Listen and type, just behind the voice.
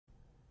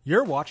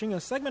You're watching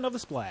a segment of The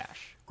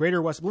Splash,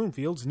 Greater West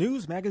Bloomfield's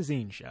news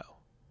magazine show.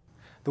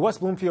 The West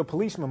Bloomfield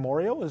Police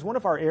Memorial is one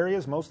of our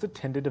area's most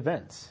attended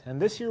events,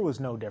 and this year was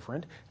no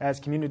different, as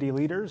community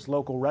leaders,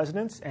 local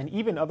residents, and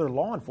even other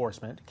law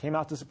enforcement came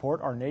out to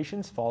support our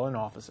nation's fallen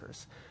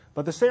officers.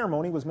 But the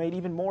ceremony was made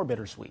even more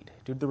bittersweet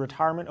due to the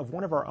retirement of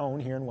one of our own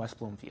here in West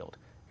Bloomfield.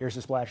 Here's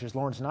The Splash's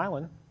Lawrence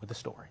Nyland with the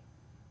story.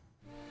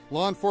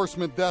 Law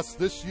enforcement deaths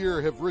this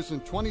year have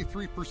risen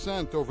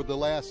 23% over the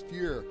last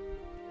year.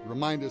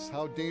 Remind us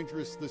how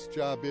dangerous this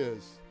job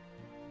is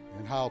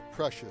and how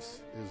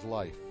precious is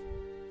life.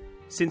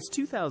 Since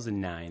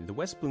 2009, the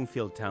West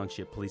Bloomfield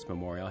Township Police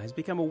Memorial has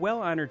become a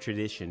well-honored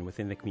tradition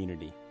within the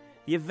community.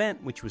 The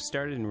event, which was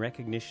started in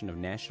recognition of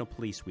National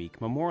Police Week,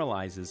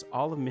 memorializes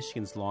all of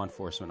Michigan's law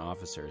enforcement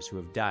officers who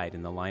have died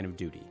in the line of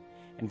duty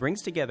and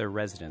brings together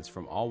residents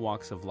from all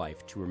walks of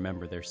life to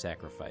remember their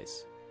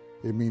sacrifice.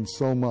 It means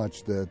so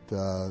much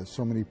that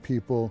so many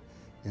people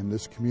in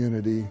this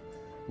community,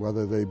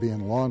 whether they be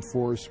in law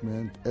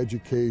enforcement,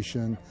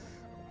 education,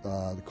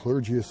 the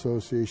clergy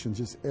association,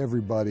 just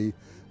everybody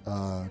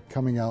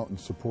coming out and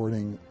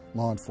supporting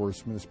law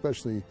enforcement,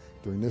 especially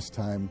during this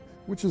time,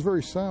 which is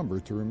very somber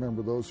to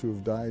remember those who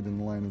have died in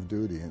the line of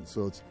duty. And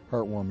so it's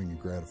heartwarming and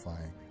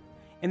gratifying.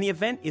 And the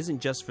event isn't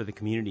just for the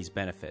community's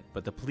benefit,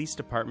 but the police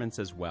department's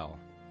as well.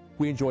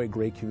 We enjoy a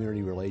great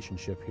community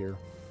relationship here.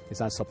 It's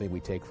not something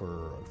we take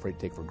for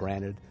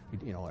granted.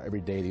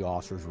 Every day the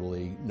officers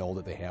really know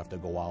that they have to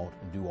go out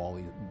and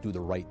do the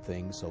right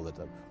thing so that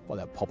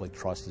that public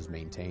trust is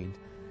maintained.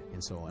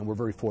 And we're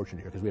very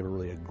fortunate here because we have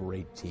a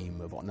great team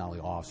of not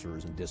only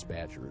officers and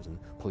dispatchers and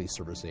police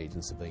service agents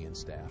and civilian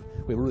staff.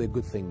 We have a really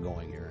good thing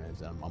going here,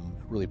 and I'm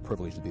really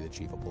privileged to be the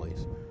chief of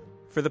police.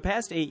 For the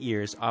past 8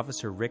 years,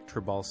 Officer Rick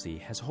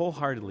Trabalsi has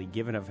wholeheartedly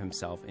given of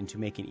himself into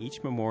making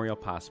each memorial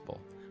possible.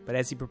 But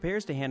as he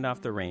prepares to hand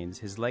off the reins,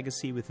 his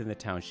legacy within the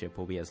township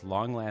will be as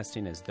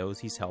long-lasting as those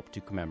he's helped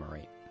to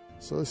commemorate.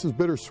 So this is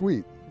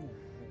bittersweet,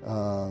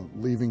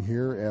 leaving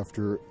here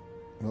after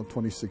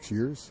 26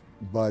 years,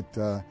 but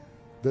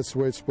that's the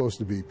way it's supposed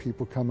to be.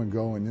 People come and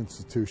go and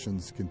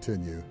institutions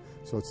continue,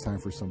 so it's time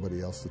for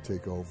somebody else to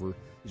take over.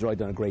 He's really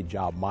done a great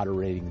job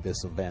moderating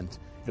this event.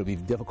 It'll be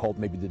difficult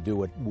maybe to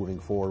do it moving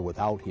forward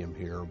without him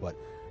here, but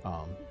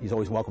he's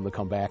always welcome to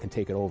come back and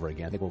take it over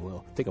again. I think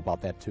we'll think about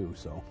that too.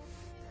 So.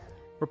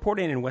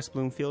 Reporting in West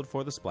Bloomfield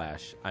for The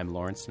Splash, I'm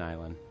Lawrence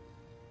Nyland.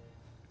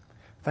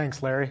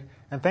 Thanks, Larry.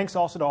 And thanks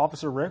also to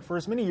Officer Rick for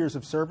his many years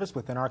of service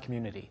within our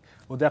community.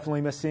 We'll definitely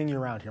miss seeing you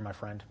around here, my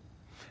friend.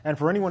 And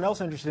for anyone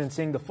else interested in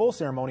seeing the full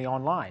ceremony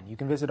online, you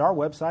can visit our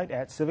website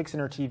at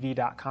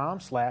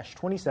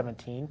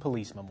civiccentertv.com/2017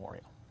 Police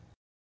Memorial.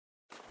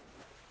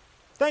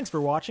 Thanks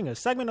for watching a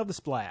segment of The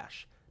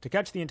Splash. To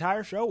catch the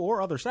entire show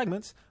or other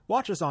segments,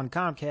 watch us on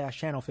Comcast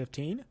Channel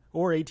 15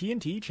 or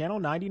AT&T Channel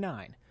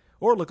 99.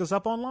 Or look us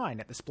up online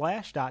at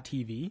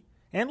thesplash.tv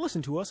and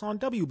listen to us on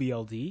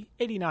WBLD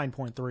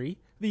 89.3,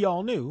 the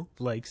all-new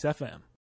Lakes FM.